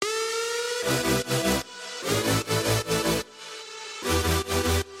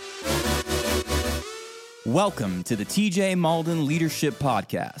Welcome to the TJ Malden Leadership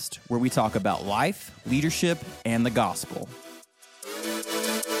Podcast, where we talk about life, leadership, and the gospel.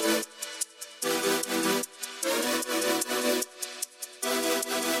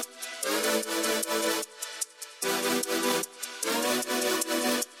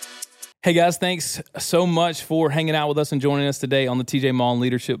 Hey guys, thanks so much for hanging out with us and joining us today on the TJ Malden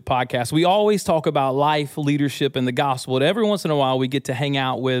Leadership Podcast. We always talk about life, leadership, and the gospel. And every once in a while, we get to hang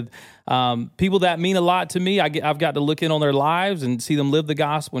out with people that mean a lot to me. I've got to look in on their lives and see them live the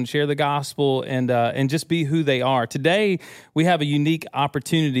gospel and share the gospel and just be who they are. Today, we have a unique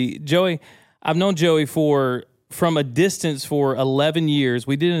opportunity. Joey, I've known Joey from a distance for 11 years.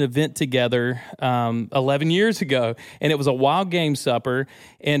 We did an event together 11 years ago, and it was a wild game supper,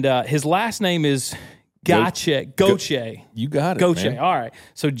 and his last name is Gauthier. You got it, Gauthier. man. All right.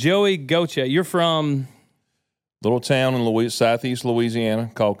 So Joey Gauthier, you're from... Little town in southeast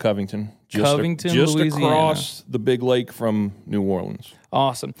Louisiana called Covington. Just Louisiana. Across the big lake from New Orleans.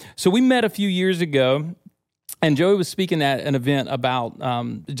 Awesome. So we met a few years ago, and Joey was speaking at an event about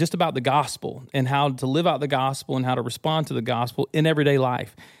just about the gospel and how to live out the gospel and how to respond to the gospel in everyday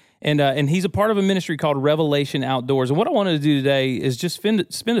life. And he's a part of a ministry called Revelation Outdoors. And what I wanted to do today is just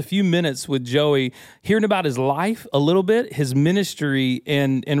spend a few minutes with Joey, hearing about his life a little bit, his ministry,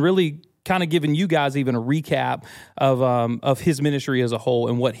 and really kind of giving you guys even a recap of his ministry as a whole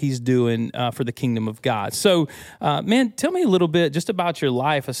and what he's doing for the kingdom of God. So, man, tell me a little bit just about your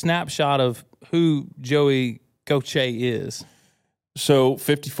life, a snapshot of who Joey Gauthier is. So,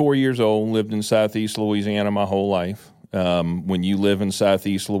 54 years old, lived in southeast Louisiana my whole life. When you live in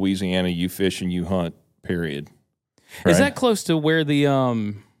southeast Louisiana, you fish and you hunt, period. Right? Is that close to where the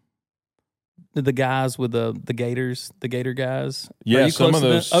guys with the gators, the gator guys? Yeah, some of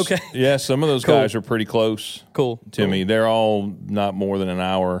those. Okay. Yeah, some of those Cool. guys are pretty close. Cool. To me, they're all not more than an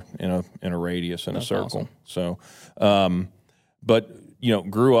hour in a radius in That's a circle. awesome. So, but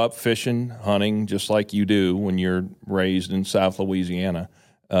grew up fishing, hunting, just like you do when you're raised in South Louisiana.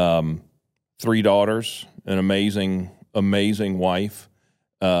 3 daughters, an amazing wife.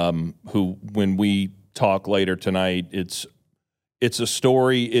 Who, when we talk later tonight, it's a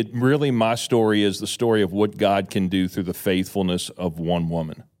story. My story is the story of what God can do through the faithfulness of one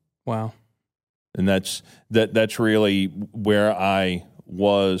woman. Wow. And that's really where I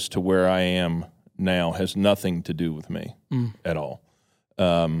was to where I am now, has nothing to do with me at all.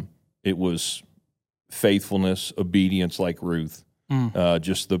 It was faithfulness, obedience like Ruth,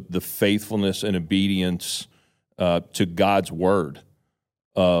 just the faithfulness and obedience to God's word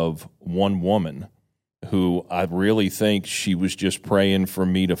of one woman who I really think she was just praying for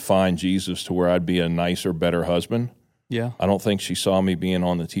me to find Jesus to where I'd be a nicer, better husband. Yeah. I don't think she saw me being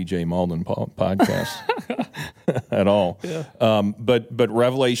on the TJ Malden podcast at all. Yeah. But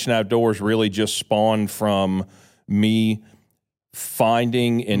Revelation Outdoors really just spawned from me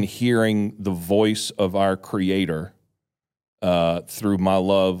finding and hearing the voice of our Creator through my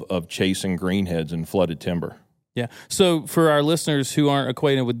love of chasing greenheads in flooded timber. Yeah. So for our listeners who aren't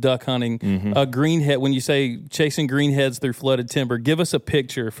acquainted with duck hunting, a greenhead, when you say chasing greenheads through flooded timber, give us a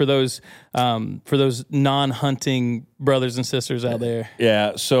picture for those non-hunting brothers and sisters out there.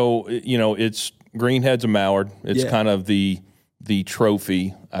 Yeah. So, it's greenhead's a mallard. It's kind of the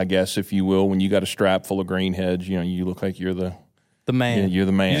trophy, I guess, if you will. When you got a strap full of greenheads, you look like you're the man. You're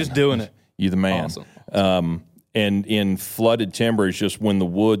the man. You're just doing it. You're the man. Awesome. And in flooded timber, it's just when the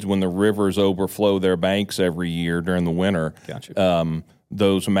rivers overflow their banks every year during the winter. Gotcha.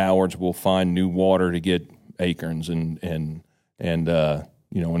 Those mallards will find new water to get acorns and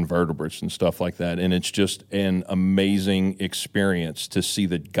invertebrates and stuff like that. And it's just an amazing experience to see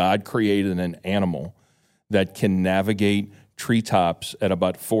that God created an animal that can navigate treetops at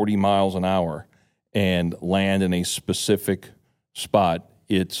about 40 miles an hour and land in a specific spot.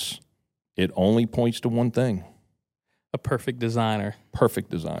 It only points to one thing. A perfect designer. Perfect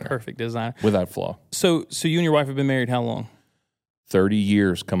designer. Without flaw. So you and your wife have been married how long? 30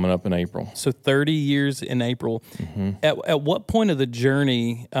 years coming up in April. So 30 years in April. Mm-hmm. At what point of the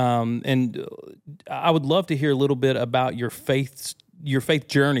journey, and I would love to hear a little bit about your faith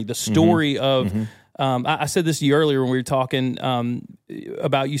journey, the story of, I said this to you earlier when we were talking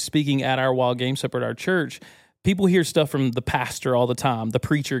about you speaking at our wild game supper at our church. People hear stuff from the pastor all the time, the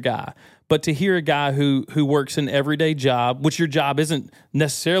preacher guy. But to hear a guy who works an everyday job, which your job isn't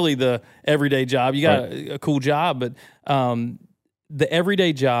necessarily the everyday job, you got a cool job, but the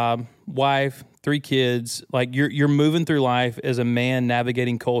everyday job, wife, 3 kids, like you're moving through life as a man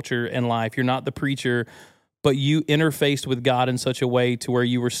navigating culture and life. You're not the preacher but you interfaced with God in such a way to where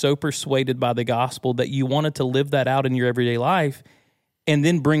you were so persuaded by the gospel that you wanted to live that out in your everyday life and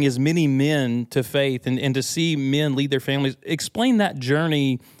then bring as many men to faith and to see men lead their families. Explain that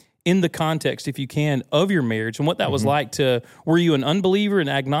journey in the context, if you can, of your marriage and what that was like were you an unbeliever, an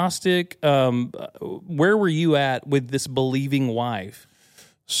agnostic? Where were you at with this believing wife?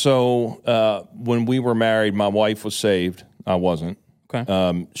 So when we were married, my wife was saved. I wasn't.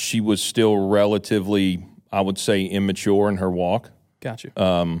 Okay. She was still relatively, I would say, immature in her walk.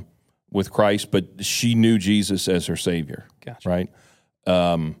 Gotcha. With Christ, but she knew Jesus as her Savior. Gotcha. Right?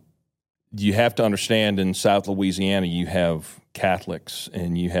 You have to understand in South Louisiana, you have Catholics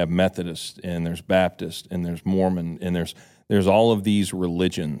and you have Methodists and there's Baptist and there's Mormon and there's all of these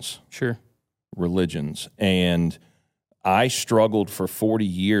religions. Sure. Religions. And I struggled for 40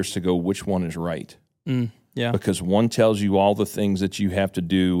 years to go, which one is right? Yeah. Because one tells you all the things that you have to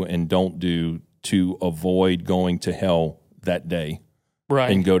do and don't do to avoid going to hell that day. Right.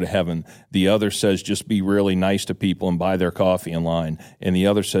 And go to heaven. The other says just be really nice to people and buy their coffee in line. And the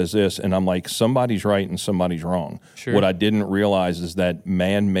other says this, and I'm like, somebody's right and somebody's wrong. Sure. What I didn't realize is that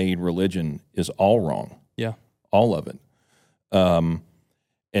man-made religion is all wrong. Yeah. All of it.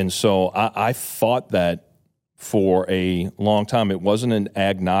 And so I fought that for a long time. It wasn't an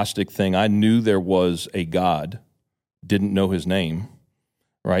agnostic thing. I knew there was a God, didn't know his name,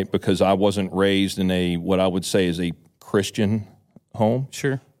 right? Because I wasn't raised in what I would say is a Christian home.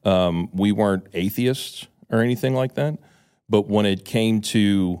 Sure. We weren't atheists or anything like that. But when it came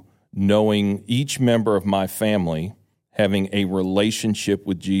to knowing each member of my family having a relationship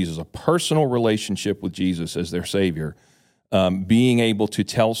with Jesus, a personal relationship with Jesus as their Savior, being able to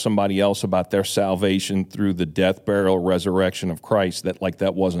tell somebody else about their salvation through the death, burial, resurrection of Christ,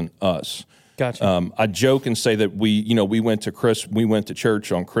 that wasn't us. Gotcha. I joke and say that we went to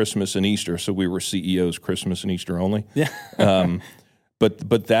church on Christmas and Easter, so we were CEOs Christmas and Easter only. Yeah.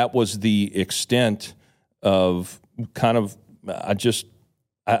 But that was the extent of kind of I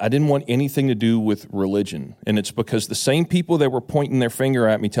didn't want anything to do with religion. And it's because the same people that were pointing their finger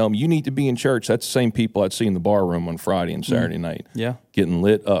at me telling me, you need to be in church, that's the same people I'd see in the bar room on Friday and Saturday night. Yeah. Getting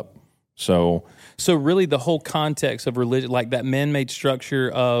lit up. So really the whole context of religion, like that man-made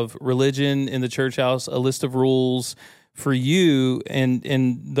structure of religion in the church house, a list of rules for you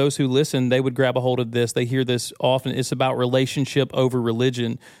and those who listen, they would grab a hold of this. They hear this often. It's about relationship over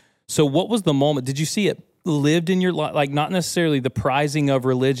religion. So what was the moment? Did you see it lived in your life? Like not necessarily the prizing of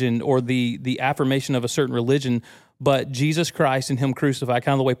religion or the affirmation of a certain religion, but Jesus Christ and him crucified,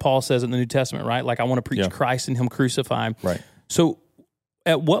 kind of the way Paul says it in the New Testament, right? Like I want to preach Christ and him crucified. Right. So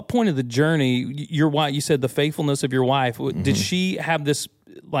at what point of the journey, your wife, you said the faithfulness of your wife, did she have this,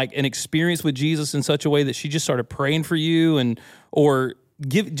 like an experience with Jesus in such a way that she just started praying for you or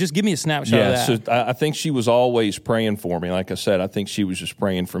give me a snapshot of that? So I think she was always praying for me. Like I said, I think she was just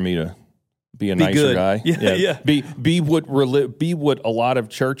praying for me to be a nicer good guy. Yeah. Be what a lot of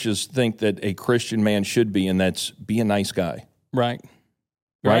churches think that a Christian man should be, and that's be a nice guy. Right.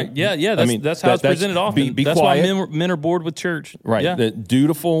 Yeah. That's how it's presented often. That's quiet. why men are bored with church. Right. Yeah.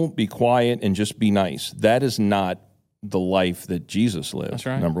 Dutiful, be quiet, and just be nice. That is not the life that Jesus lived. That's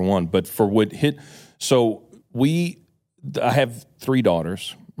right. Number one. But for what hit, so I have 3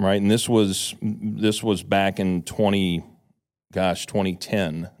 daughters, right? And this was back in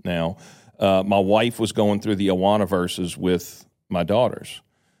 2010 now. My wife was going through the Awana verses with my daughters.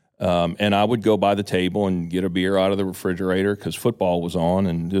 And I would go by the table and get a beer out of the refrigerator because football was on,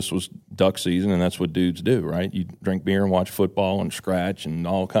 and this was duck season, and that's what dudes do, right? You drink beer and watch football and scratch and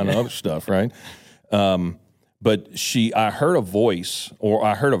all kind of other stuff, right? But I heard a voice, or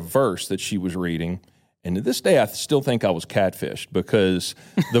I heard a verse that she was reading, and to this day I still think I was catfished because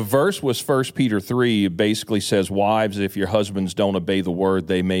the verse was 1 Peter 3. It basically says, wives, if your husbands don't obey the word,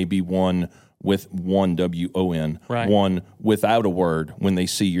 they may be won with one, W-O-N, right. One without a word when they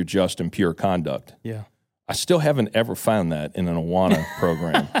see your just and pure conduct. Yeah. I still haven't ever found that in an Awana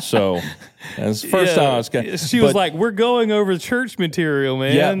program. So that's the first time I was going. She was like, we're going over church material,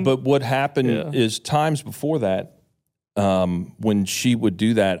 man. Yeah, but what happened is times before that, when she would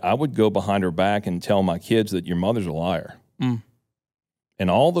do that, I would go behind her back and tell my kids that your mother's a liar. And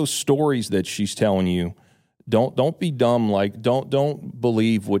all those stories that she's telling you, don't be dumb. Like don't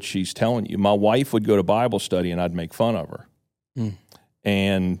believe what she's telling you. My wife would go to Bible study and I'd make fun of her.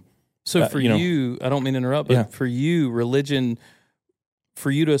 And so for you, I don't mean to interrupt, but for you, religion,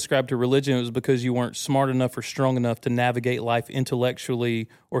 for you to ascribe to religion, it was because you weren't smart enough or strong enough to navigate life intellectually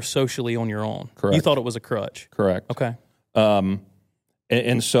or socially on your own. Correct. You thought it was a crutch. Correct. Okay.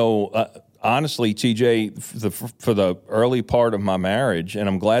 And so honestly, TJ, for the early part of my marriage, and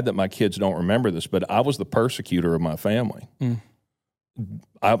I'm glad that my kids don't remember this, but I was the persecutor of my family.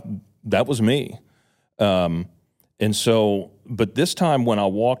 That was me. And so, but this time when I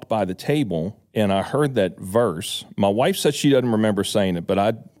walked by the table and I heard that verse, my wife said she doesn't remember saying it,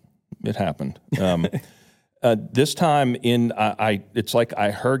 but it happened. This time it's like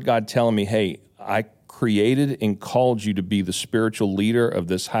I heard God telling me, hey, I created and called you to be the spiritual leader of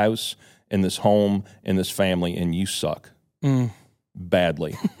this house and this home and this family, and you suck.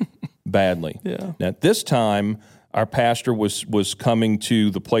 Badly. Badly. Yeah. Now, at this time, our pastor was coming to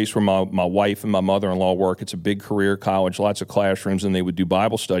the place where my wife and my mother-in-law work. It's a big career college, lots of classrooms, and they would do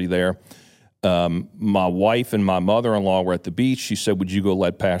Bible study there. My wife and my mother-in-law were at the beach. She said, would you go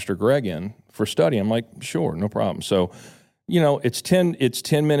let Pastor Greg in for study? I'm like, sure, no problem. So, it's 10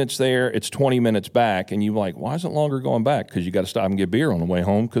 minutes there, it's 20 minutes back, and you're like, why is it longer going back? Because you got to stop and get beer on the way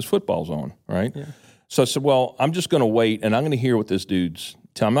home because football's on, right? Yeah. So I said, well, I'm just going to wait, and I'm going to hear what this dude's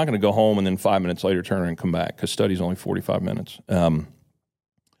telling. I'm not going to go home and then 5 minutes later turn around and come back because study's only 45 minutes. And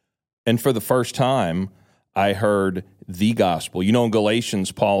for the first time, I heard the gospel. In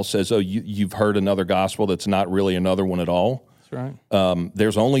Galatians, Paul says, oh, you've heard another gospel that's not really another one at all. That's right.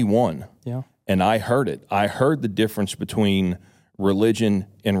 There's only one. Yeah. And I heard it. I heard the difference between religion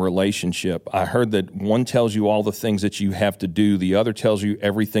and relationship. I heard that one tells you all the things that you have to do. The other tells you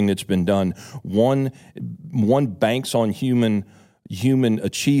everything that's been done. One banks on human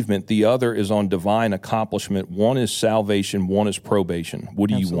achievement. The other is on divine accomplishment. One is salvation. One is probation. What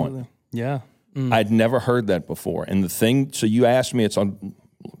do you want? Yeah. I'd never heard that before. And so you asked me, it's a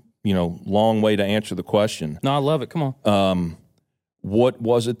long way to answer the question. No, I love it. Come on. What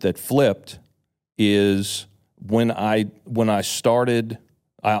was it that flipped is when I started,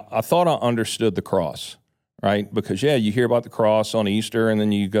 I thought I understood the cross, right? Because, you hear about the cross on Easter, and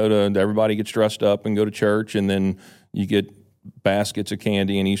then you everybody gets dressed up and go to church, and then you get baskets of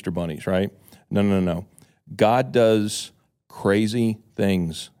candy and Easter bunnies, right? No. God does crazy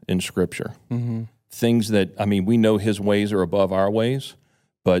things in Scripture. Mm-hmm. Things that, we know His ways are above our ways,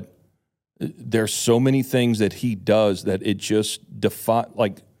 but there's so many things that He does that it just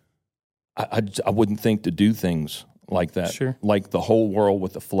I wouldn't think to do things like that. Sure. Like the whole world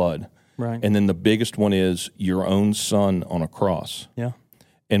with the flood. Right. And then the biggest one is your own son on a cross. Yeah.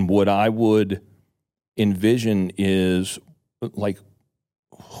 And what I would envision is like,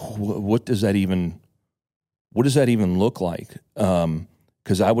 what does that even look like?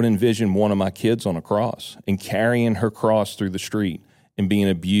 Because I would envision one of my kids on a cross and carrying her cross through the street and being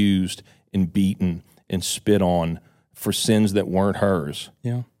abused and beaten and spit on for sins that weren't hers.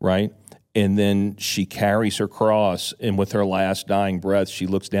 Yeah. Right? And then she carries her cross, and with her last dying breath, she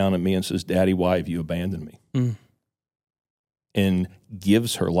looks down at me and says, Daddy, why have you abandoned me? And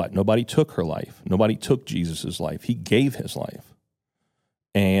gives her life. Nobody took her life. Nobody took Jesus' life. He gave His life.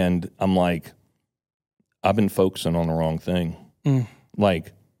 And I'm like, I've been focusing on the wrong thing.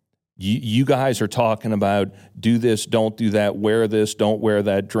 Like, you guys are talking about do this, don't do that, wear this, don't wear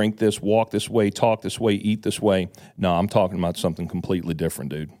that, drink this, walk this way, talk this way, eat this way. No, I'm talking about something completely different,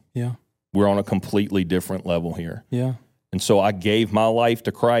 dude. Yeah. We're on a completely different level here. Yeah. And so I gave my life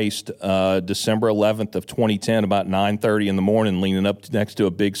to Christ December 11th of 2010, about 9:30 in the morning, leaning up next to a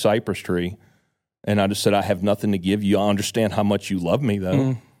big cypress tree. And I just said, I have nothing to give you. I understand how much you love me,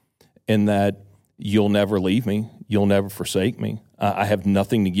 though, and that you'll never leave me. You'll never forsake me. I have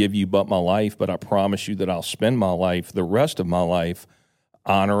nothing to give you but my life, but I promise you that I'll spend my life, the rest of my life,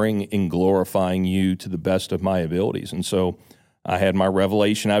 honoring and glorifying you to the best of my abilities. And so I had my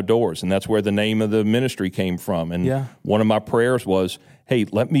revelation outdoors, and that's where the name of the ministry came from. And one of my prayers was, hey,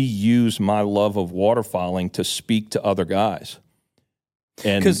 let me use my love of waterfowling to speak to other guys.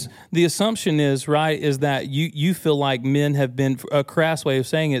 Because the assumption is, right, is that you feel like men have been, a crass way of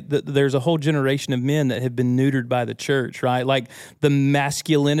saying it, that there's a whole generation of men that have been neutered by the church, right? Like the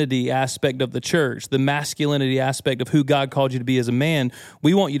masculinity aspect of the church, the masculinity aspect of who God called you to be as a man.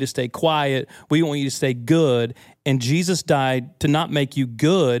 We want you to stay quiet. We want you to stay good. And Jesus died to not make you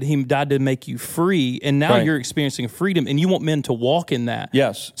good. He died to make you free. And now you're experiencing freedom, and you want men to walk in that.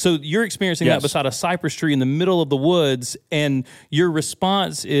 Yes. So you're experiencing that beside a cypress tree in the middle of the woods, and your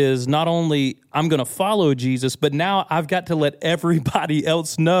response is not only, I'm going to follow Jesus, but now I've got to let everybody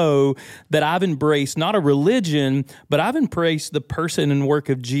else know that I've embraced not a religion, but I've embraced the person and work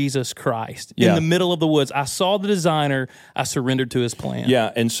of Jesus Christ in the middle of the woods. I saw the designer. I surrendered to His plan.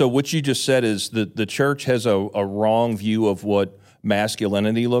 Yeah, and so what you just said is that the church has a wrong view of what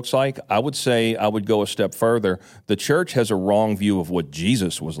masculinity looks like. I would say I would go a step further. The church has a wrong view of what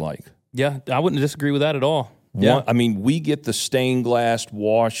Jesus was like. Yeah, I wouldn't disagree with that at all. Yeah. I mean, we get the stained glass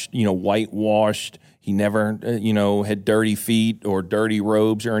washed, whitewashed. He never, had dirty feet or dirty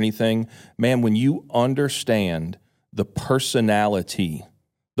robes or anything. Man, when you understand the personality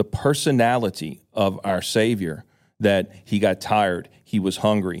of our Savior, that he got tired, he was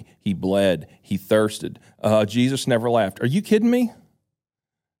hungry, he bled, he thirsted. Jesus never laughed. Are you kidding me?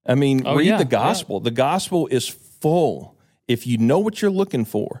 I mean, read the gospel. Yeah. The gospel is full. If you know what you're looking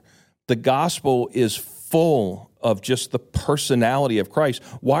for, the gospel is full of just the personality of Christ.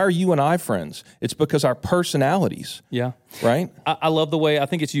 Why are you and I friends? It's because our personalities. Yeah. Right? I love the way, I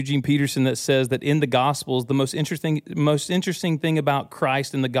think it's Eugene Peterson that says that in the Gospels, the most interesting thing about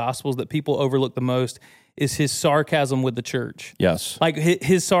Christ in the Gospels that people overlook the most is his sarcasm with the church. Yes. Like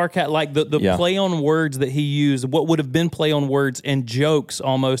his sarcasm, like the play on words that he used, what would have been play on words and jokes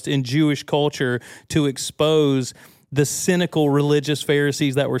almost in Jewish culture to expose the cynical religious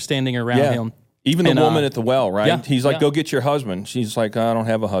Pharisees that were standing around him. Even the woman at the well, right? Yeah, He's like, go get your husband. She's like, I don't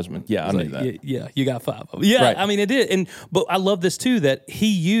have a husband. Yeah, I knew that. Yeah, you got 5 of them. Yeah, right. I mean, it did. But I love this too, that he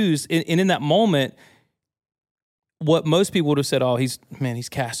used, and in that moment, what most people would have said, he's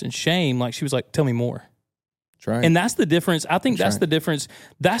casting shame. Like, she was like, tell me more. That's right. And that's the difference. I think that's the difference.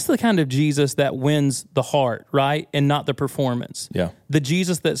 That's the kind of Jesus that wins the heart, right? And not the performance. Yeah. The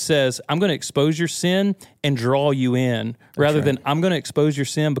Jesus that says, I'm going to expose your sin and draw you in, rather than I'm going to expose your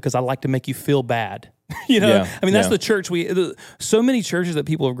sin because I like to make you feel bad. I mean, that's the church so many churches that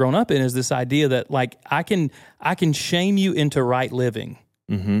people have grown up in is this idea that like I can shame you into right living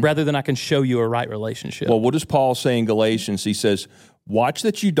rather than I can show you a right relationship. Well, what does Paul say in Galatians? He says, watch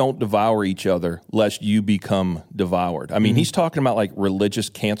that you don't devour each other, lest you become devoured. I mean, he's talking about like religious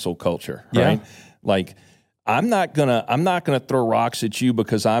cancel culture, right? Yeah. Like, I'm not gonna throw rocks at you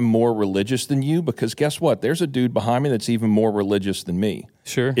because I'm more religious than you. Because guess what? There's a dude behind me that's even more religious than me.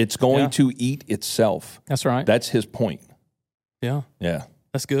 Sure, it's going to eat itself. That's right. That's his point. Yeah,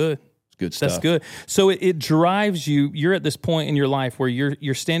 that's good. It's good stuff. That's good. So it drives you. You're at this point in your life where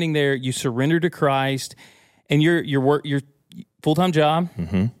you're standing there. You surrender to Christ, and you're full-time job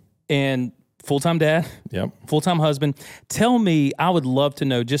and full-time dad, full-time husband. Tell me, I would love to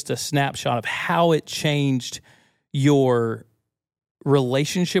know just a snapshot of how it changed your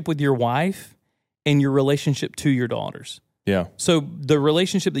relationship with your wife and your relationship to your daughters. Yeah. So the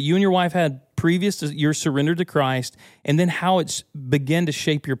relationship that you and your wife had previous to your surrender to Christ, and then how it's began to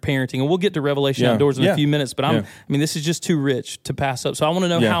shape your parenting. And we'll get to Revelation Outdoors in a few minutes, but I mean, this is just too rich to pass up. So I want to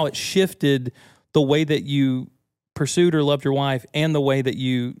know how it shifted the way that you pursued or loved your wife and the way that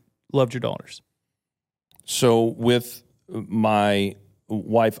you loved your daughters. So with my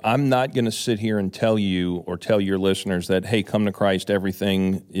wife, I'm not going to sit here and tell you or tell your listeners that, hey, come to Christ,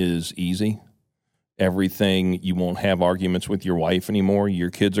 everything is easy. Everything, you won't have arguments with your wife anymore.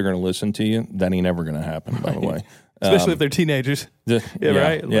 Your kids are going to listen to you. That ain't ever going to happen, by the way. Especially if they're teenagers. Right?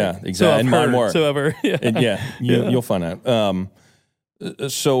 Yeah, exactly. So and mine were. So ever. You'll find out.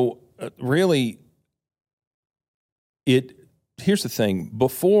 Really, here's the thing.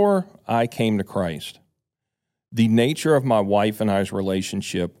 Before I came to Christ, the nature of my wife and I's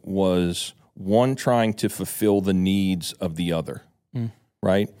relationship was one trying to fulfill the needs of the other,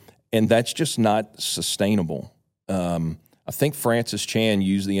 right? And that's just not sustainable. I think Francis Chan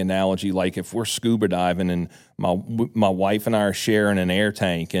used the analogy like if we're scuba diving and my wife and I are sharing an air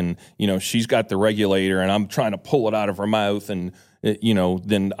tank and, she's got the regulator and I'm trying to pull it out of her mouth and,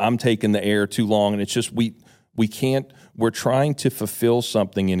 then I'm taking the air too long and it's just we can't, we're trying to fulfill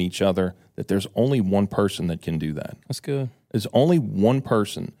something in each other that there's only one person that can do that. That's good. There's only one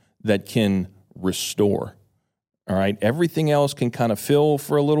person that can restore. All right, everything else can kind of fill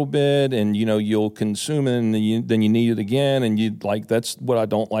for a little bit, and you'll consume it, and then you need it again. And that's what I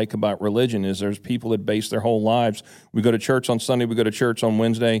don't like about religion is there's people that base their whole lives. We go to church on Sunday, we go to church on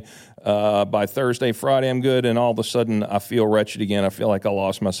Wednesday. By Thursday, Friday, I'm good, and all of a sudden I feel wretched again. I feel like I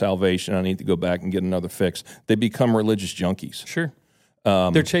lost my salvation. I need to go back and get another fix. They become religious junkies. Sure.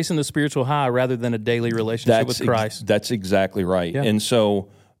 They're chasing the spiritual high rather than a daily relationship with Christ. That's exactly right. Yeah. And so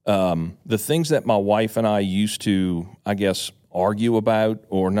the things that my wife and I used to, I guess, argue about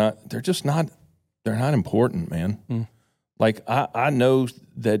or not, they're not important, man. Like I know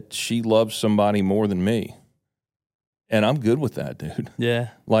that she loves somebody more than me. And I'm good with that, dude. Yeah.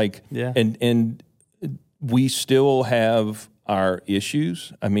 And we still have our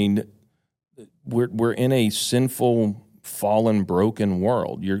issues. I mean, we're in a sinful, fallen, broken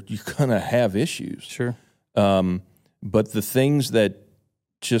world. You're gonna have issues. Sure. But the things that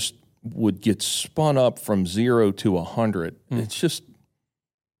just would get spun up from 0 to 100, it's just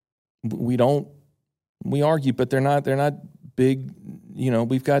we argue, but they're not big.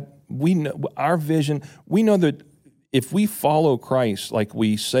 We've got we know our vision. We know that if we follow Christ, like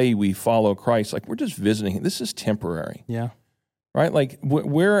we say we follow Christ, like we're just visiting. This is temporary. Yeah. Right? Like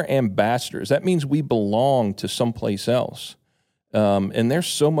we're ambassadors. That means we belong to someplace else. And there's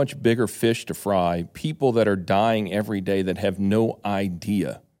so much bigger fish to fry, people that are dying every day that have no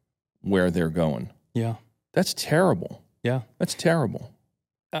idea where they're going. Yeah. That's terrible. Yeah. That's terrible.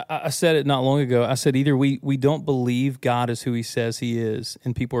 I said it not long ago. I said either we don't believe God is who he says he is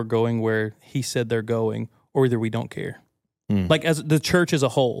and people are going where he said they're going, or either we don't care. Like as the church as a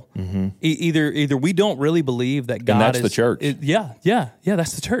whole, either we don't really believe that God and that's is the church.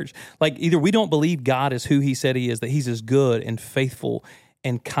 That's the church. Like either we don't believe God is who he said he is, that he's as good and faithful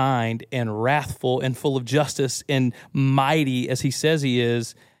and kind and wrathful and full of justice and mighty as he says he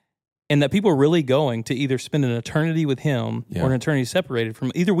is, and that people are really going to either spend an eternity with him or an eternity separated from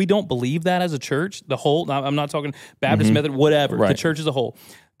him. Either we don't believe that as a church, the whole, I'm not talking Baptist Methodist, whatever, the church as a whole,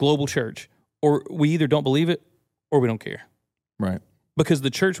 global church, or we either don't believe it or we don't care. Right. Because the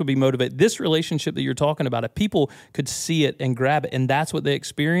church would be motivated. This relationship that you're talking about, if people could see it and grab it, and that's what they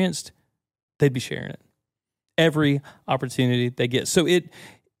experienced, they'd be sharing it. Every opportunity they get. So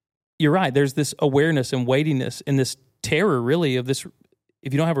you're right, there's this awareness and weightiness and this terror really of this,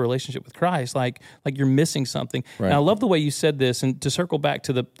 if you don't have a relationship with Christ, like you're missing something. Right. And I love the way you said this, and to circle back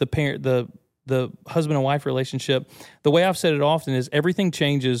to the parent, the husband and wife relationship, the way I've said it often is everything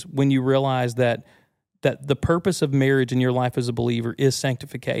changes when you realize that the purpose of marriage in your life as a believer is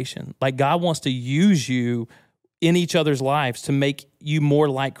sanctification. Like God wants to use you in each other's lives to make you more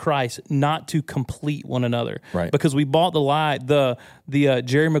like Christ, not to complete one another. Right. Because we bought the lie, the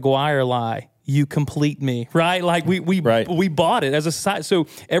Jerry Maguire lie, you complete me, right? Like we bought it as a society. So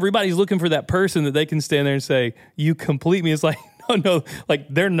everybody's looking for that person that they can stand there and say, you complete me. It's like, no,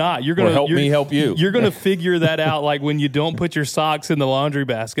 like they're not. You're gonna help me help you. You're gonna figure that out, like when you don't put your socks in the laundry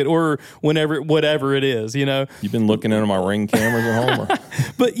basket, or whatever it is. You know, you've been looking into my Ring cameras at home,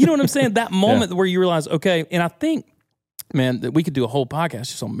 but you know what I'm saying. That moment where you realize, okay, and I think, man, that we could do a whole podcast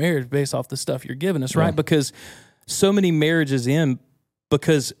just on marriage based off the stuff you're giving us, right? Because so many marriages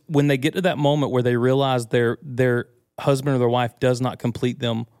because when they get to that moment where they realize their husband or their wife does not complete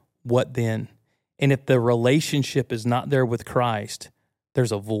them, what then? And if the relationship is not there with Christ,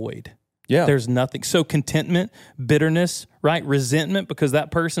 there's a void. Yeah. There's nothing. So contentment, bitterness, right? Resentment because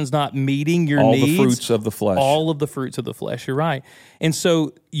that person's not meeting your needs. All the fruits of the flesh. All of the fruits of the flesh, you're right. And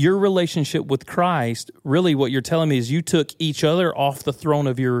so your relationship with Christ, really what you're telling me is you took each other off the throne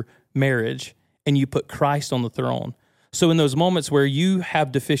of your marriage and you put Christ on the throne. So in those moments where you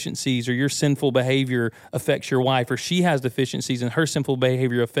have deficiencies or your sinful behavior affects your wife, or she has deficiencies and her sinful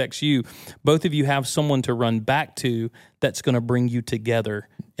behavior affects you, both of you have someone to run back to that's going to bring you together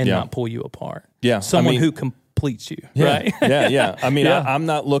and not pull you apart. Yeah. Someone who completes you, right? Yeah. I mean, I'm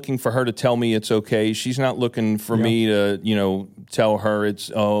not looking for her to tell me it's okay. She's not looking for me to, tell her it's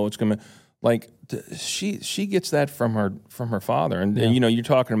going to, like, she gets that from her father. And you're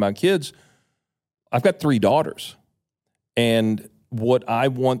talking about kids. I've got 3 daughters. And what I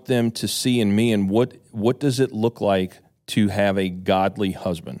want them to see in me, and what does it look like to have a godly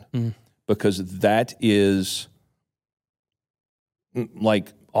husband? Because that is,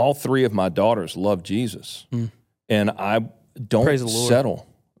 like, all 3 of my daughters love Jesus, and I don't settle.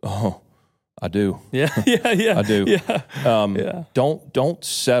 Oh, I do. Yeah. I do. Yeah. Don't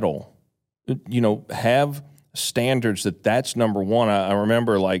settle. Have standards that's number one. I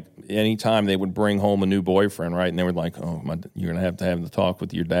remember, like, anytime they would bring home a new boyfriend, right, and they were like, "Oh, you're gonna have to have the talk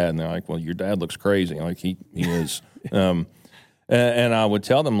with your dad," and they're like, "Well, your dad looks crazy." Like he is, and I would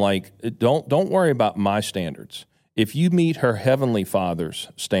tell them, like, don't worry about my standards. If you meet her heavenly Father's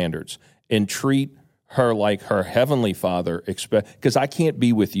standards and treat her like her heavenly Father because I can't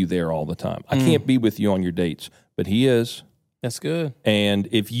be with you there all the time. I can't be with you on your dates, but he is. That's good. And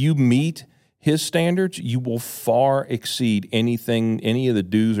if you meet his standards, you will far exceed any of the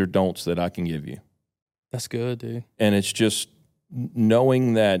do's or don'ts that I can give you. That's good, dude. And it's just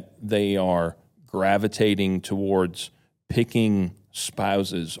knowing that they are gravitating towards picking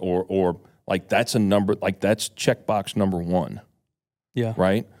spouses or like that's a number, like that's checkbox number 1. Yeah.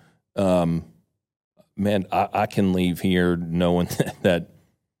 Right? Man, I can leave here knowing that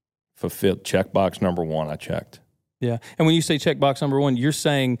fulfilled checkbox number 1 I checked. Yeah, and when you say checkbox number 1, you're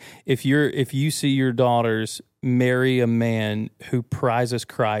saying if you see your daughters marry a man who prizes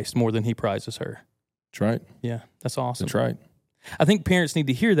Christ more than he prizes her. That's right. Yeah, that's awesome. That's right. I think parents need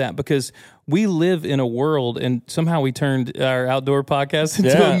to hear that because we live in a world, and somehow we turned our outdoor podcast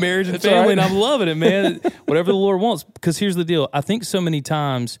into a marriage and family, right. And I'm loving it, man. Whatever the Lord wants. Because here's the deal. I think so many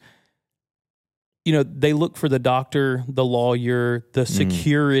times they look for the doctor, the lawyer, the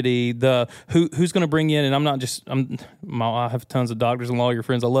security, the who's going to bring in. And I have tons of doctors and lawyer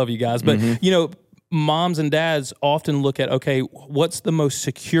friends. I love you guys, but moms and dads often look at, okay, what's the most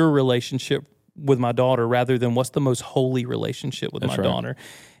secure relationship with my daughter rather than what's the most holy relationship with my daughter.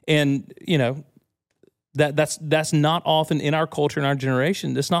 And, that's not often in our culture, in our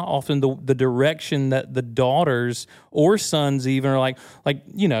generation. That's not often the direction that the daughters or sons even are like,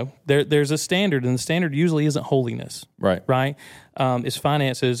 there's a standard, and the standard usually isn't holiness. Right? It's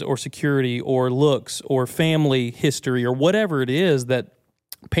finances or security or looks or family history or whatever it is that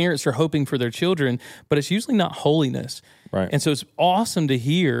parents are hoping for their children, but it's usually not holiness. Right. And so it's awesome to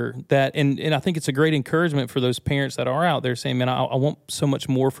hear that, and I think it's a great encouragement for those parents that are out there saying, man, I want so much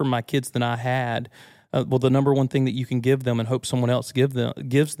more for my kids than I had. Well, the number one thing that you can give them and hope someone else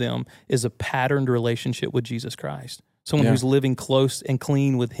gives them is a patterned relationship with Jesus Christ. Someone who's living close and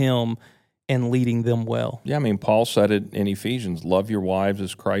clean with Him and leading them well. Yeah, I mean, Paul said it in Ephesians, love your wives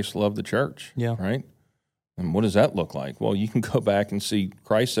as Christ loved the church. Yeah. Right? And what does that look like? Well, you can go back and see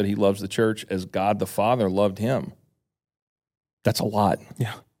Christ said He loves the church as God the Father loved Him. That's a lot.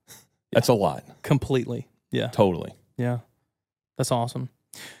 Yeah. That's a lot. Completely. Yeah. Totally. Yeah. That's awesome.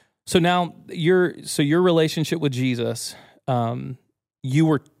 So now your relationship with Jesus, you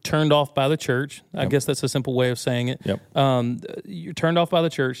were turned off by the church. I guess that's a simple way of saying it. Yep. You're turned off by the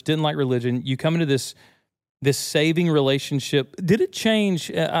church, didn't like religion. You come into this saving relationship. Did it change?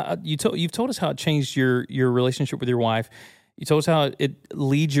 You've told us how it changed your relationship with your wife. You told us how it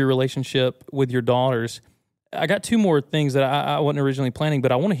leads your relationship with your daughters. I got two more things that I wasn't originally planning,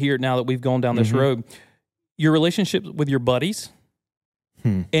 but I want to hear it now that we've gone down this road. Your relationship with your buddies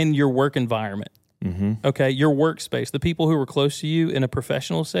and your work environment. Okay, your workspace, the people who were close to you in a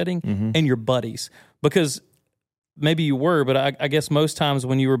professional setting, and your buddies. Because maybe you were, but I guess most times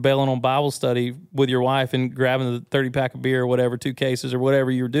when you were bailing on Bible study with your wife and grabbing the 30-pack of beer or whatever, 2 cases or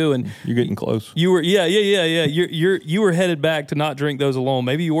whatever you were doing, you're getting close. You were, you were headed back to not drink those alone.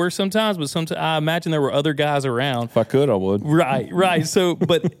 Maybe you were sometimes, but sometimes I imagine there were other guys around. If I could, I would. Right. So,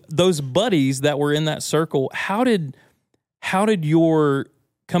 but those buddies that were in that circle, how did your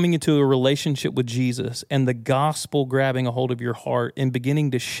coming into a relationship with Jesus and the gospel grabbing a hold of your heart and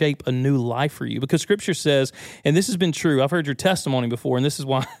beginning to shape a new life for you? Because Scripture says, and this has been true, I've heard your testimony before, and this is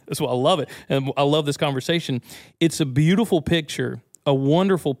why I love it, and I love this conversation. It's a beautiful picture, a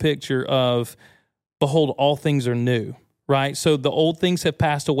wonderful picture of, behold, all things are new, right? So the old things have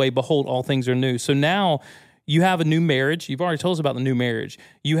passed away, behold, all things are new. So now you have a new marriage. You've already told us about the new marriage.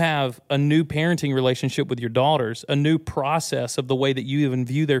 You have a new parenting relationship with your daughters, a new process of the way that you even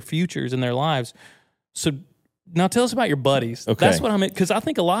view their futures and their lives. So now tell us about your buddies. Okay. That's what I mean, because I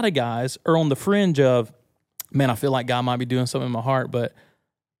think a lot of guys are on the fringe of, man, I feel like God might be doing something in my heart, but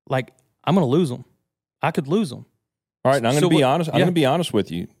like I'm going to lose them. I could lose them. All right, and I'm going to be honest. I'm going to be honest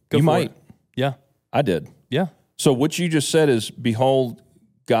with you. You might. It. Yeah. I did. Yeah. So what you just said is, behold,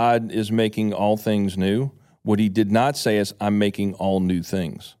 God is making all things new. What He did not say is, I'm making all new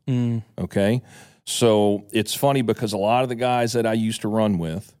things. Okay? So it's funny because a lot of the guys that I used to run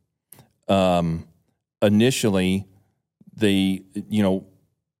with, initially, I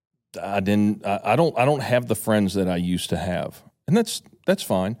don't have the friends that I used to have. And that's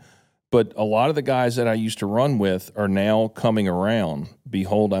fine. But a lot of the guys that I used to run with are now coming around.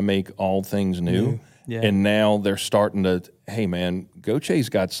 Behold, I make all things new. Yeah. And now they're starting to, hey man, Gauthier's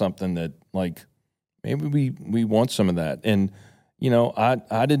got something that like, maybe we want some of that. And,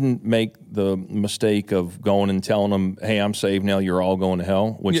 I didn't make the mistake of going and telling them, hey, I'm saved now, you're all going to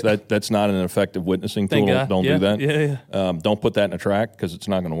hell, which that's not an effective witnessing tool. Don't do that. Yeah. Don't put that in a track because it's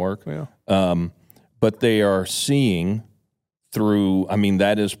not going to work. Yeah. But they are seeing through,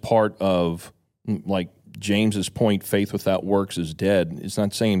 that is part of, like James's point, faith without works is dead. It's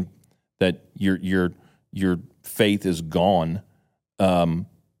not saying that your faith is gone.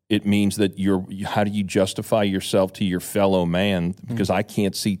 It means that how do you justify yourself to your fellow man? Because I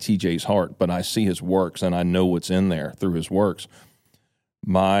can't see TJ's heart, but I see his works, and I know what's in there through his works.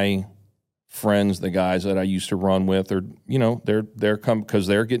 My friends, the guys that I used to run with, are they're come because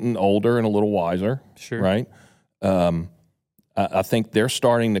they're getting older and a little wiser. Sure, right? I think they're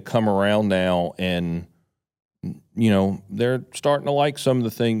starting to come around now, and they're starting to like some of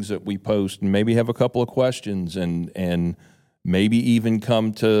the things that we post, and maybe have a couple of questions, and maybe even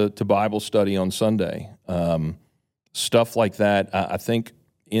come to Bible study on Sunday. Stuff like that. I think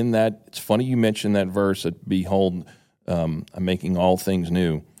in that, it's funny you mentioned that verse that, behold, I'm making all things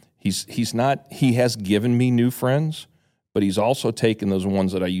new. He has given me new friends, but He's also taken those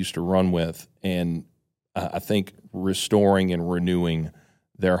ones that I used to run with, and I think restoring and renewing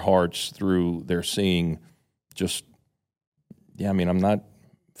their hearts through their seeing just, I'm not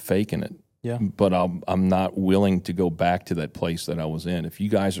faking it. Yeah. But I'm not willing to go back to that place that I was in. If you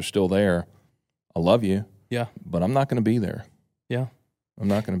guys are still there, I love you. Yeah. But I'm not going to be there. Yeah. I'm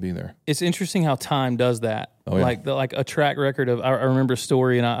not going to be there. It's interesting how time does that. Oh, yeah. Like a track record of, I remember a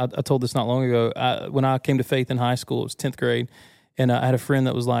story, and I told this not long ago. When I came to faith in high school, it was 10th grade, and I had a friend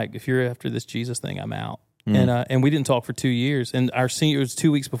that was like, if you're after this Jesus thing, I'm out. And we didn't talk for 2 years. And our senior, it was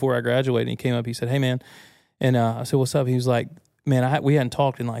 2 weeks before I graduated, and he came up, he said, hey, man. And I said, what's up? He was like, man, we hadn't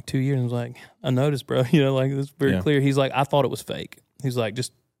talked in like 2 years. And I was like, I noticed, bro. It's very clear. He's like, I thought it was fake. He's like,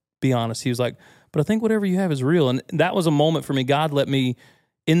 just be honest. He was like, but I think whatever you have is real. And that was a moment for me. God let me,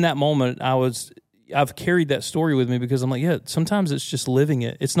 in that moment, I've carried that story with me because I'm like, yeah, sometimes it's just living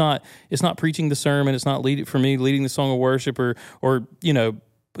it. It's not preaching the sermon. It's not leading the song of worship or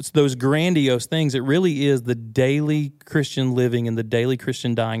it's those grandiose things. It really is the daily Christian living and the daily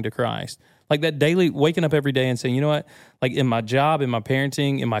Christian dying to Christ. Like that daily waking up every day and saying, you know what, like in my job, in my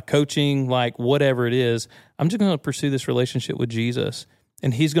parenting, in my coaching, like whatever it is, I'm just going to pursue this relationship with Jesus.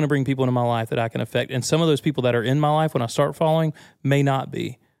 And he's going to bring people into my life that I can affect. And some of those people that are in my life when I start following may not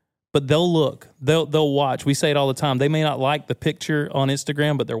be. But they'll look, they'll watch. We say it all the time. They may not like the picture on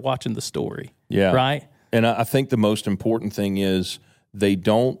Instagram, but they're watching the story. Yeah. Right? And I think the most important thing is they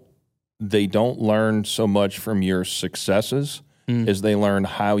don't learn so much from your successes as they learn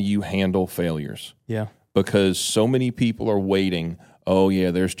how you handle failures. Yeah. Because so many people are waiting. Oh,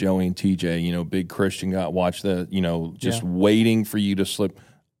 yeah, there's Joey and TJ, big Christian guy, watch the, just waiting for you to slip.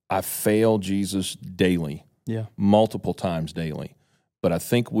 I fail Jesus daily. Yeah. Multiple times daily. But I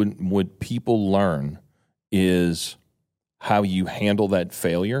think what people learn is how you handle that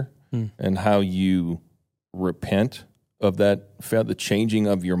failure and how you repent of that, the changing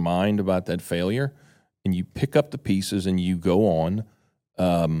of your mind about that failure, and you pick up the pieces and you go on,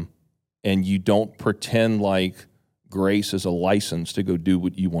 and you don't pretend like grace is a license to go do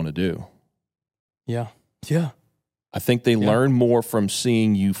what you want to do. Yeah. Yeah. I think they learn more from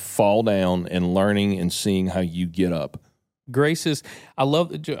seeing you fall down and learning and seeing how you get up. Grace is, I love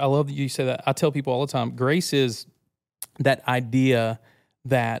that you say that. I tell people all the time, grace is that idea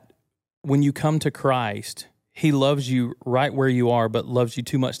that when you come to Christ, he loves you right where you are, but loves you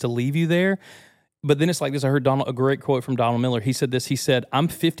too much to leave you there. But then it's like this. I heard a great quote from Donald Miller. He said this. He said, I'm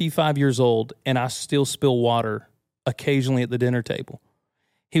 55 years old and I still spill water occasionally at the dinner table.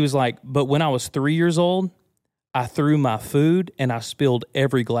 He was like, but when I was 3 years old, I threw my food and I spilled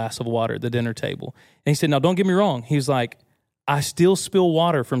every glass of water at the dinner table. And he said, now don't get me wrong. He was like, I still spill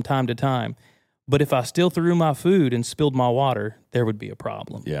water from time to time. But if I still threw my food and spilled my water, there would be a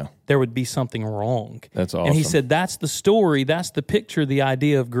problem. Yeah. There would be something wrong. That's awesome. And he said, that's the story, that's the picture, the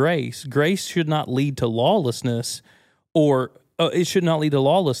idea of grace. Grace should not lead to lawlessness, or it should not lead to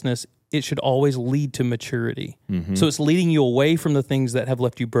lawlessness. It should always lead to maturity. Mm-hmm. So it's leading you away from the things that have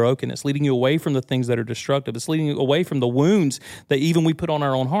left you broken. It's leading you away from the things that are destructive. It's leading you away from the wounds that even we put on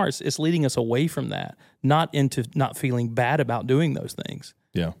our own hearts. It's leading us away from that, not into not feeling bad about doing those things.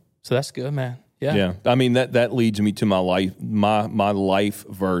 Yeah. So that's good, man. Yeah. Yeah. I mean, that leads me to my life. My life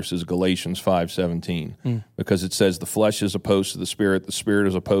verse is Galatians 5:17, because it says the flesh is opposed to the spirit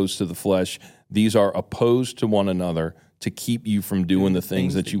is opposed to the flesh. These are opposed to one another to keep you from doing the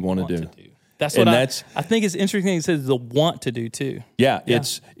things that you want to do. That's what I think is interesting. It says the want to do too. Yeah.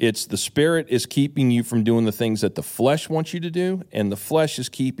 It's the spirit is keeping you from doing the things that the flesh wants you to do, and the flesh is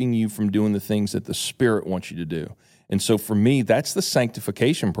keeping you from doing the things that the spirit wants you to do. And so for me, that's the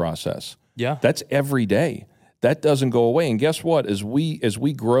sanctification process. Yeah. That's every day. That doesn't go away. And guess what? As we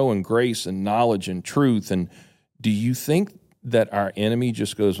grow in grace and knowledge and truth, and do you think that our enemy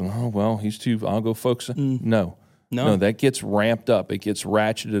just goes, oh, well, I'll go focus? No, that gets ramped up. It gets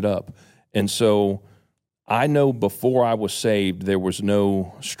ratcheted up. And so I know before I was saved, there was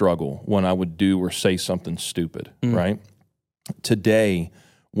no struggle when I would do or say something stupid, right? Today,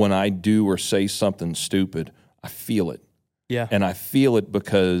 when I do or say something stupid, I feel it. Yeah. And I feel it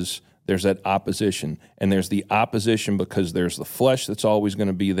because there's that opposition. And there's the opposition because there's the flesh that's always going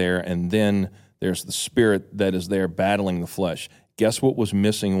to be there, and then there's the spirit that is there battling the flesh. Guess what was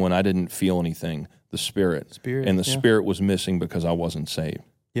missing when I didn't feel anything? The spirit. And the spirit was missing because I wasn't saved.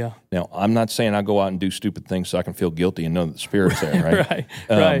 Yeah. Now, I'm not saying I go out and do stupid things so I can feel guilty and know that the spirit's there, right?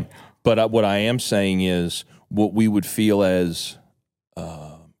 Right. But what I am saying is what we would feel as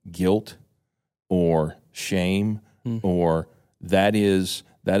guilt or shame, or that is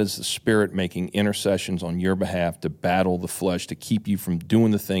That is the Spirit making intercessions on your behalf to battle the flesh, to keep you from doing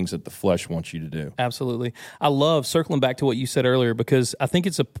the things that the flesh wants you to do. Absolutely. I love circling back to what you said earlier, because I think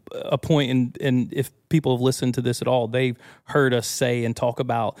it's a point, and if people have listened to this at all, they've heard us say and talk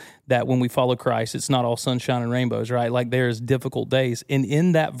about that when we follow Christ, it's not all sunshine and rainbows, right? Like there's difficult days. And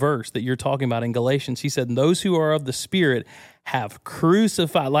in that verse that you're talking about in Galatians, he said, those who are of the Spirit have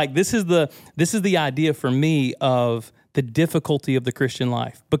crucified. Like this is the idea for me of the difficulty of the Christian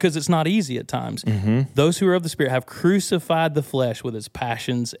life, because it's not easy at times. Mm-hmm. Those who are of the Spirit have crucified the flesh with its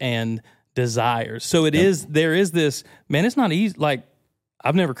passions and desires. So there is this, man, it's not easy. Like,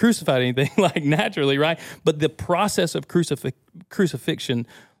 I've never crucified anything like naturally, right? But the process of crucifixion,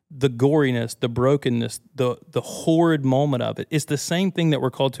 the goriness, the brokenness, the horrid moment of it, it's the same thing that we're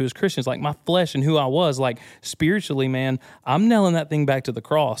called to as Christians. Like my flesh and who I was, like spiritually, man, I'm nailing that thing back to the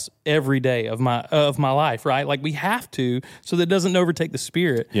cross every day of my life, right? Like we have to, so that it doesn't overtake the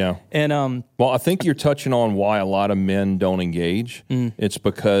spirit. Yeah. And well, I think you're touching on why a lot of men don't engage. It's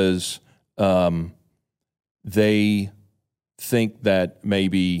because they think that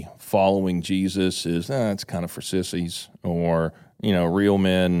maybe following Jesus is it's kind of for sissies, or real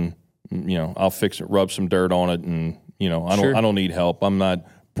men, I'll fix it, rub some dirt on it, and I don't need help. I'm not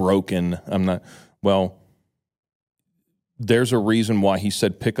broken. Well, there's a reason why he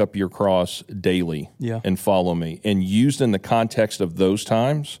said pick up your cross daily and follow me. And used in the context of those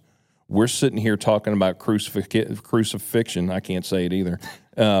times, we're sitting here talking about crucifixion. I can't say it either.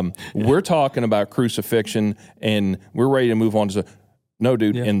 We're talking about crucifixion, and we're ready to move on to no,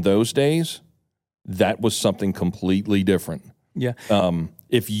 dude. Yeah. In those days, that was something completely different. Yeah.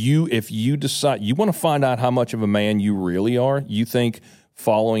 If you decide you want to find out how much of a man you really are, you think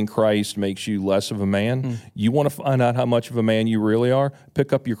following Christ makes you less of a man. You want to find out how much of a man you really are,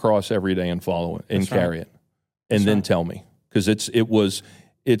 pick up your cross every day and follow it and carry it, and then tell me, because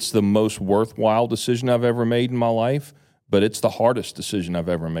it's the most worthwhile decision I've ever made in my life, but it's the hardest decision I've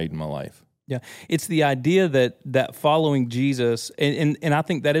ever made in my life. Yeah, it's the idea that following Jesus, and I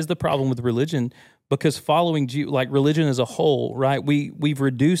think that is the problem with religion. Because following like religion as a whole, right? We've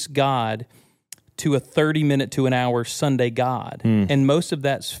reduced God to a 30-minute to an hour Sunday God, and most of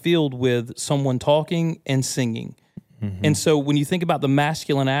that's filled with someone talking and singing. Mm-hmm. And so when you think about the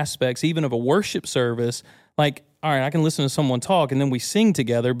masculine aspects, even of a worship service, like, all right, I can listen to someone talk and then we sing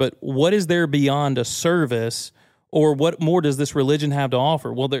together, but what is there beyond a service? Or what more does this religion have to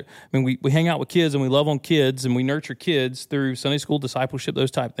offer? Well, we hang out with kids and we love on kids and we nurture kids through Sunday school, discipleship,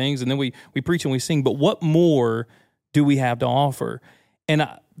 those type things, and then we preach and we sing. But what more do we have to offer? And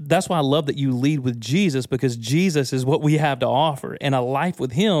that's why I love that you lead with Jesus, because Jesus is what we have to offer. And a life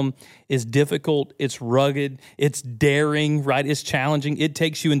with him is difficult, it's rugged, it's daring, right? It's challenging. It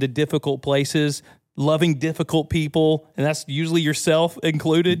takes you into difficult places, loving difficult people, and that's usually yourself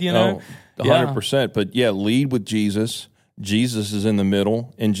included, 100%. But lead with Jesus. Jesus is in the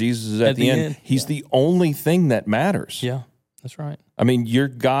middle, and Jesus is at the end. He's the only thing that matters. Yeah, that's right. I mean,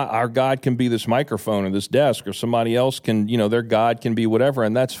 our God can be this microphone or this desk, or somebody else can, their God can be whatever,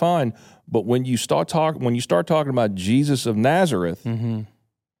 and that's fine. But when you start talking about Jesus of Nazareth,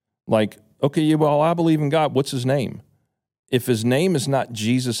 like, okay, well, I believe in God. What's his name? If his name is not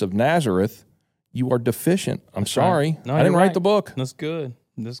Jesus of Nazareth, you are deficient. I'm sorry. Right. No, I didn't write the book. That's good.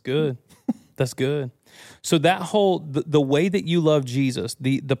 That's good. That's good. So that whole, the way that you love Jesus,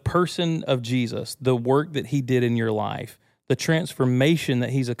 the person of Jesus, the work that he did in your life, the transformation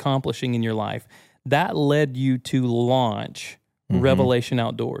that he's accomplishing in your life, that led you to launch Revelation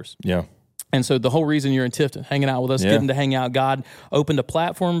Outdoors. Yeah. And so the whole reason you're in Tifton, hanging out with us, getting to hang out, God opened a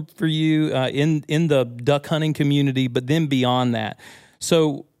platform for you in the duck hunting community, but then beyond that.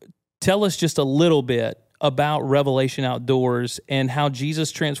 So tell us just a little bit about Revelation Outdoors and how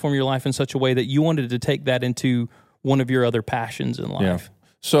Jesus transformed your life in such a way that you wanted to take that into one of your other passions in life. Yeah.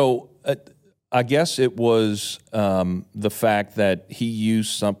 So I guess it was the fact that he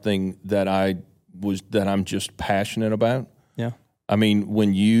used something that I'm just passionate about. Yeah. I mean,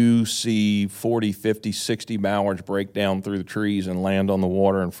 when you see 40, 50, 60 mallards break down through the trees and land on the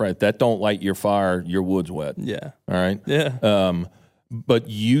water and fret, that don't light your fire, your wood's wet. Yeah. All right? Yeah. But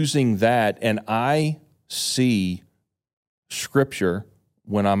using that, and I see Scripture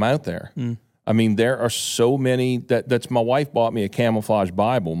when I'm out there. I mean, there are so many, that's my wife bought me a camouflage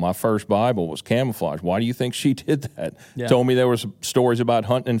Bible. My first Bible was camouflage. Why do you think she did that? Yeah. Told me there was stories about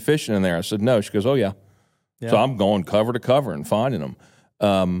hunting and fishing in there. I said, no. She goes, oh, yeah. So I'm going cover to cover and finding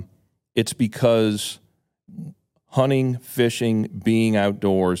them. It's because hunting, fishing, being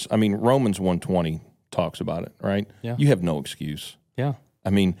outdoors, I mean, Romans 1:20 talks about it, right? Yeah. You have no excuse. Yeah. I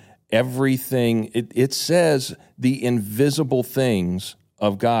mean, everything, it says the invisible things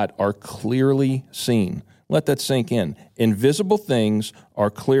of God are clearly seen. Let that sink in. Invisible things are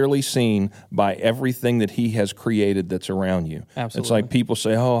clearly seen by everything that he has created that's around you. Absolutely. It's like people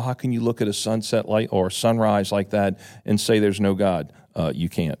say, oh, how can you look at a sunset light or sunrise like that and say there's no God? You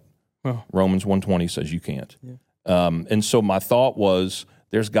can't. Oh. Romans 1:20 says you can't. Yeah. And so my thought was,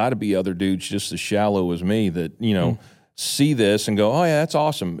 there's got to be other dudes just as shallow as me that, see this and go, oh yeah, that's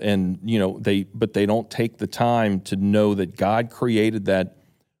awesome. And, but they don't take the time to know that God created that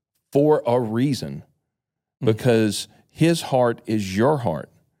for a reason, because his heart is your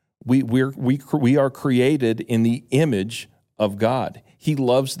heart. We are created in the image of God. He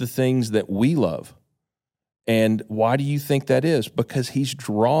loves the things that we love. And why do you think that is? Because he's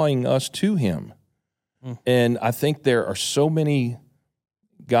drawing us to him. And I think there are so many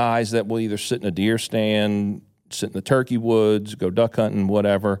guys that will either sit in a deer stand, sit in the turkey woods, go duck hunting,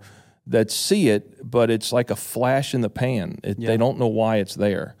 whatever, that see it, but it's like a flash in the pan. They don't know why it's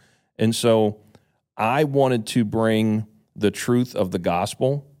there. And so I wanted to bring the truth of the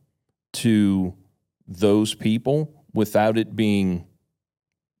gospel to those people without it being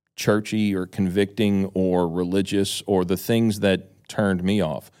churchy or convicting or religious or the things that turned me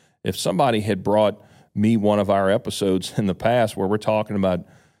off. If somebody had brought me one of our episodes in the past where we're talking about,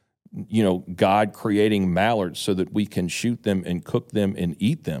 God creating mallards so that we can shoot them and cook them and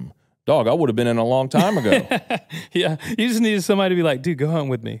eat them, dog, I would have been in a long time ago. Yeah, you just needed somebody to be like, dude, go hunt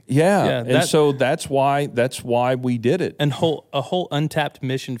with me. Yeah, and so that's why we did it. And a whole untapped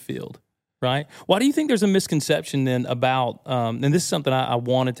mission field, right? Why do you think there's a misconception then about, and this is something I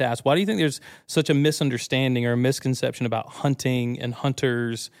wanted to ask, why do you think there's such a misunderstanding or a misconception about hunting and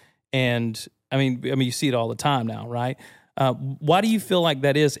hunters? And I mean, you see it all the time now, right? Why do you feel like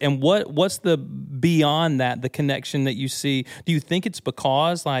that is? And what's the beyond that, the connection that you see? Do you think it's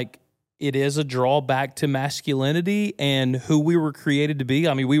because it is a drawback to masculinity and who we were created to be?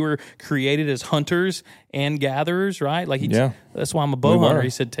 I mean, we were created as hunters and gatherers, right? That's why I'm a bow hunter.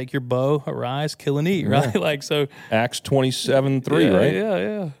 He said, take your bow, arise, kill and eat, right? So Acts 27:3,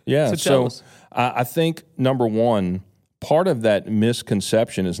 right? Yeah. So I think, number one, part of that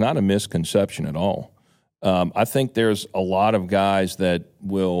misconception is not a misconception at all. I think there's a lot of guys that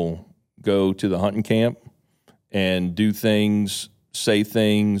will go to the hunting camp and do things, say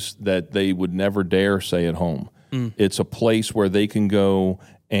things that they would never dare say at home. It's a place where they can go,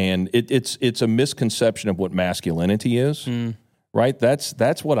 and it's a misconception of what masculinity is, right?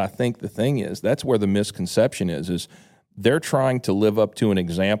 That's what I think the thing is. That's where the misconception is they're trying to live up to an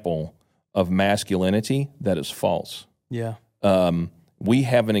example of masculinity that is false. Yeah. We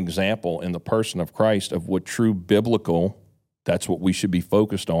have an example in the person of Christ of what true biblical, that's what we should be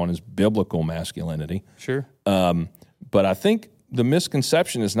focused on, is biblical masculinity. Sure. But I think the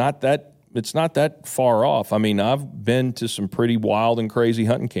misconception is it's not that far off. I mean, I've been to some pretty wild and crazy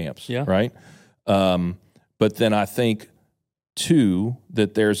hunting camps, right? But then I think, too,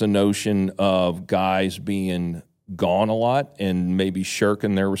 that there's a notion of guys being gone a lot and maybe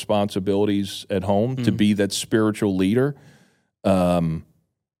shirking their responsibilities at home to be that spiritual leader.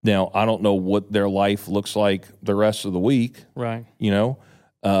 Now, I don't know what their life looks like the rest of the week, right?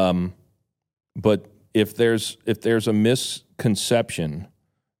 But if there's a misconception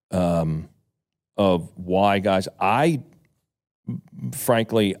of why guys,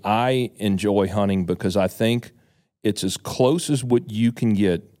 frankly, I enjoy hunting because I think it's as close as what you can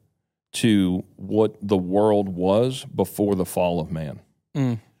get to what the world was before the fall of man.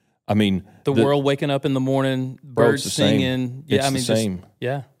 I mean, the world waking up in the morning, birds singing. Yeah, it's the same.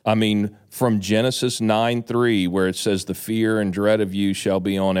 I mean, from Genesis 9:3, where it says, "The fear and dread of you shall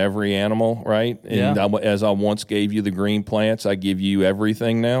be on every animal," right? And as I once gave you the green plants, I give you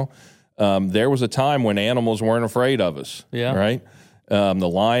everything now. There was a time when animals weren't afraid of us, right? The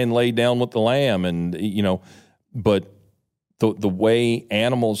lion laid down with the lamb, and but the way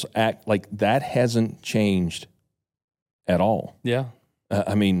animals act, like that hasn't changed at all. Yeah.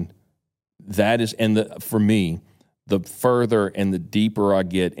 I mean, that is, for me, the further and the deeper I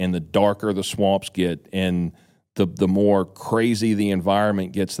get and the darker the swamps get and the more crazy the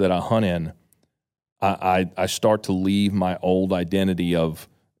environment gets that I hunt in, I start to leave my old identity of,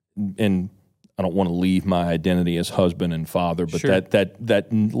 and I don't want to leave my identity as husband and father, but that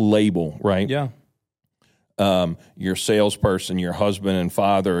label, right? Yeah. Your salesperson, your husband and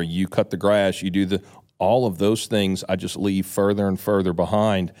father, you cut the grass, you do all of those things I just leave further and further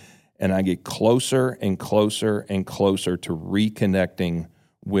behind, and I get closer and closer and closer to reconnecting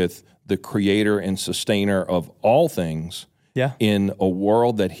with the creator and sustainer of all things in a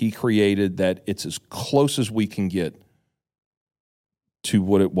world that he created, that it's as close as we can get to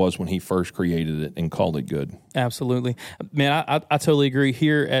what it was when he first created it and called it good. Absolutely. Man, I totally agree.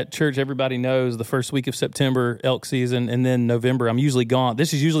 Here at church, everybody knows the first week of September, elk season, and then November, I'm usually gone.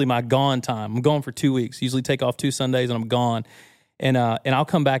 This is usually my gone time. I'm gone for 2 weeks. Usually take off 2 Sundays and I'm gone. And I'll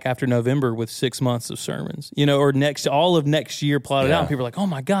come back after November with 6 months of sermons, or all of next year plotted out. And people are like, oh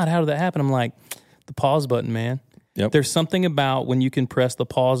my God, how did that happen? I'm like, the pause button, man. Yep. There's something about when you can press the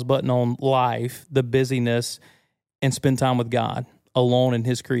pause button on life, the busyness, and spend time with God alone in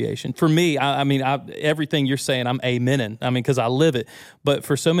His creation. For me, I mean, everything you're saying, I'm amening. I mean, because I live it. But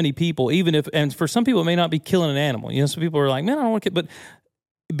for so many people, and for some people, it may not be killing an animal. Some people are like, man, I don't want to, but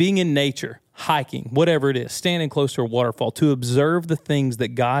being in nature, hiking, whatever it is, standing close to a waterfall, to observe the things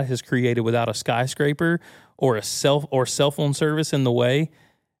that God has created without a skyscraper or a cell phone service in the way,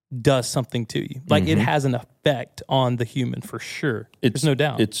 does something to you. Like it has an effect on the human for sure. There's no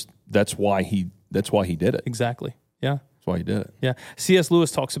doubt. That's why he did it. Exactly. Yeah. That's why he did it. Yeah. C.S.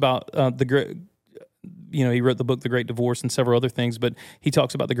 Lewis talks about the great, he wrote the book, The Great Divorce, and several other things, but he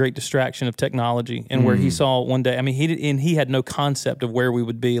talks about the great distraction of technology and where he saw one day, I mean, he had no concept of where we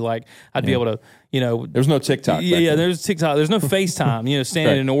would be. Like I'd be able to, There's no TikTok. Yeah, there's TikTok. There's no FaceTime,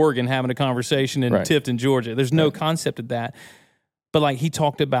 standing in Oregon having a conversation in Tifton, Georgia. There's no concept of that. But like he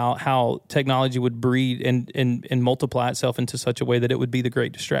talked about how technology would breed and multiply itself into such a way that it would be the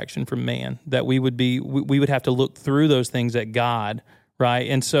great distraction from man, that we would have to look through those things at God, right?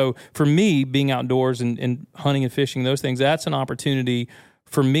 And so for me, being outdoors and hunting and fishing, those things, that's an opportunity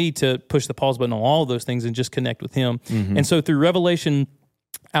for me to push the pause button on all of those things and just connect with Him. Mm-hmm. And so through Revelation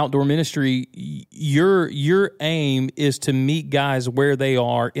Outdoor Ministry, your aim is to meet guys where they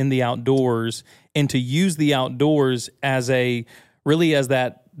are in the outdoors and to use the outdoors as that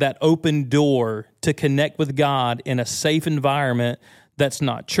open door to connect with God in a safe environment that's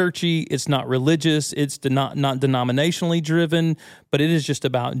not churchy, it's not religious, it's not denominationally driven, but it is just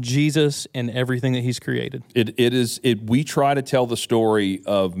about Jesus and everything that He's created. We try to tell the story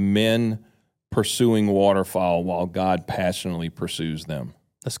of men pursuing waterfowl while God passionately pursues them.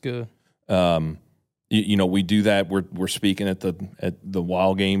 That's good. We do that. We're speaking at the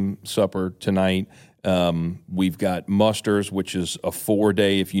Wild Game Supper tonight. We've got Musters, which is a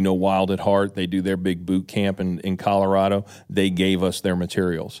 4-day, if you know Wild at Heart, they do their big boot camp in Colorado. They gave us their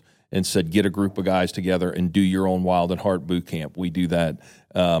materials and said, get a group of guys together and do your own Wild at Heart boot camp. We do that.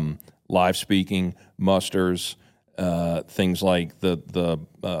 Live speaking, Musters, things like the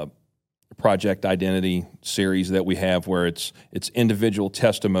Project Identity series that we have, where it's individual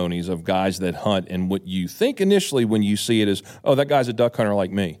testimonies of guys that hunt, and what you think initially when you see it is, oh, that guy's a duck hunter like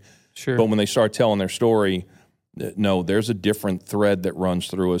me. Sure. But when they start telling their story, no, there's a different thread that runs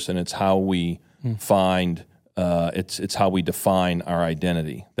through us, and it's how we find, it's how we define our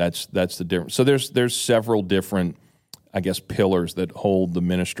identity. That's the difference. So there's several different, I guess, pillars that hold the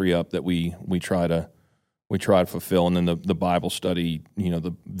ministry up that we try to fulfill. And then the Bible study,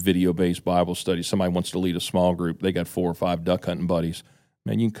 the video-based Bible study. Somebody wants to lead a small group. They got 4 or 5 duck hunting buddies.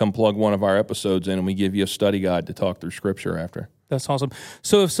 Man, you can come plug one of our episodes in, and we give you a study guide to talk through Scripture after. That's awesome.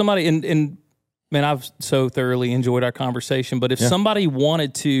 So if somebody, and man, I've so thoroughly enjoyed our conversation, but if somebody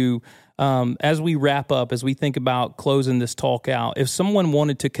wanted to, as we wrap up, as we think about closing this talk out, if someone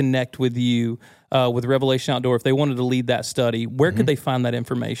wanted to connect with you, with Revelation Outdoor, if they wanted to lead that study, where could they find that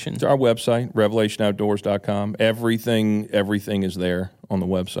information? It's our website, revelationoutdoors.com. Everything is there on the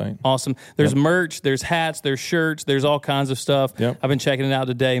website. Awesome. There's merch, there's hats, there's shirts, there's all kinds of stuff. Yep. I've been checking it out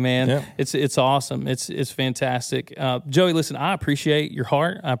today, man. Yep. It's awesome. It's fantastic. Joey, listen, I appreciate your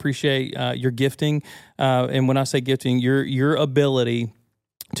heart. I appreciate your gifting. And when I say gifting, your ability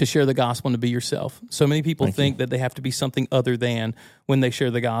to share the gospel and to be yourself. So many people think that they have to be something other than when they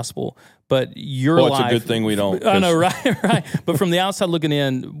share the gospel. But your life... Well, it's a good thing we don't. I know, right. But from the outside looking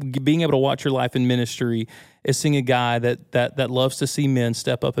in, being able to watch your life in ministry is seeing a guy that loves to see men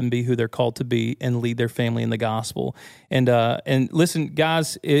step up and be who they're called to be and lead their family in the gospel. And listen,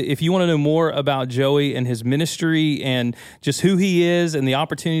 guys, if you want to know more about Joey and his ministry and just who he is and the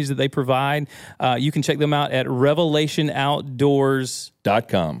opportunities that they provide, you can check them out at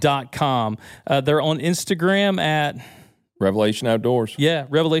revelationoutdoors.com. They're on Instagram at Revelation Outdoors. Yeah,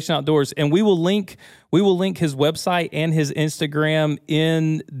 Revelation Outdoors. And we will link his website and his Instagram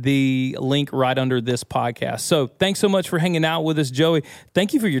in the link right under this podcast. So thanks so much for hanging out with us, Joey.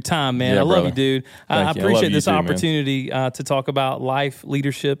 Thank you for your time, man. Yeah, I love you, dude. I appreciate this too, opportunity to talk about life,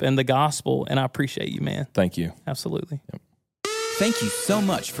 leadership, and the gospel. And I appreciate you, man. Thank you. Absolutely. Yep. Thank you so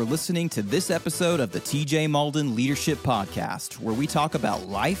much for listening to this episode of the TJ Malden Leadership Podcast, where we talk about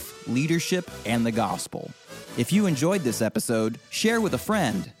life, leadership, and the gospel. If you enjoyed this episode, share with a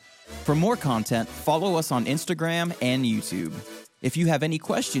friend. For more content, follow us on Instagram and YouTube. If you have any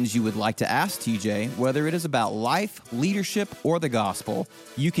questions you would like to ask TJ, whether it is about life, leadership, or the gospel,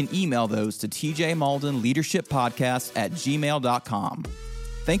 you can email those to tjmaldenleadershippodcast@gmail.com.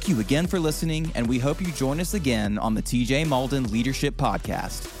 Thank you again for listening, and we hope you join us again on the TJ Malden Leadership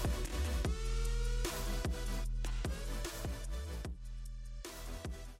Podcast.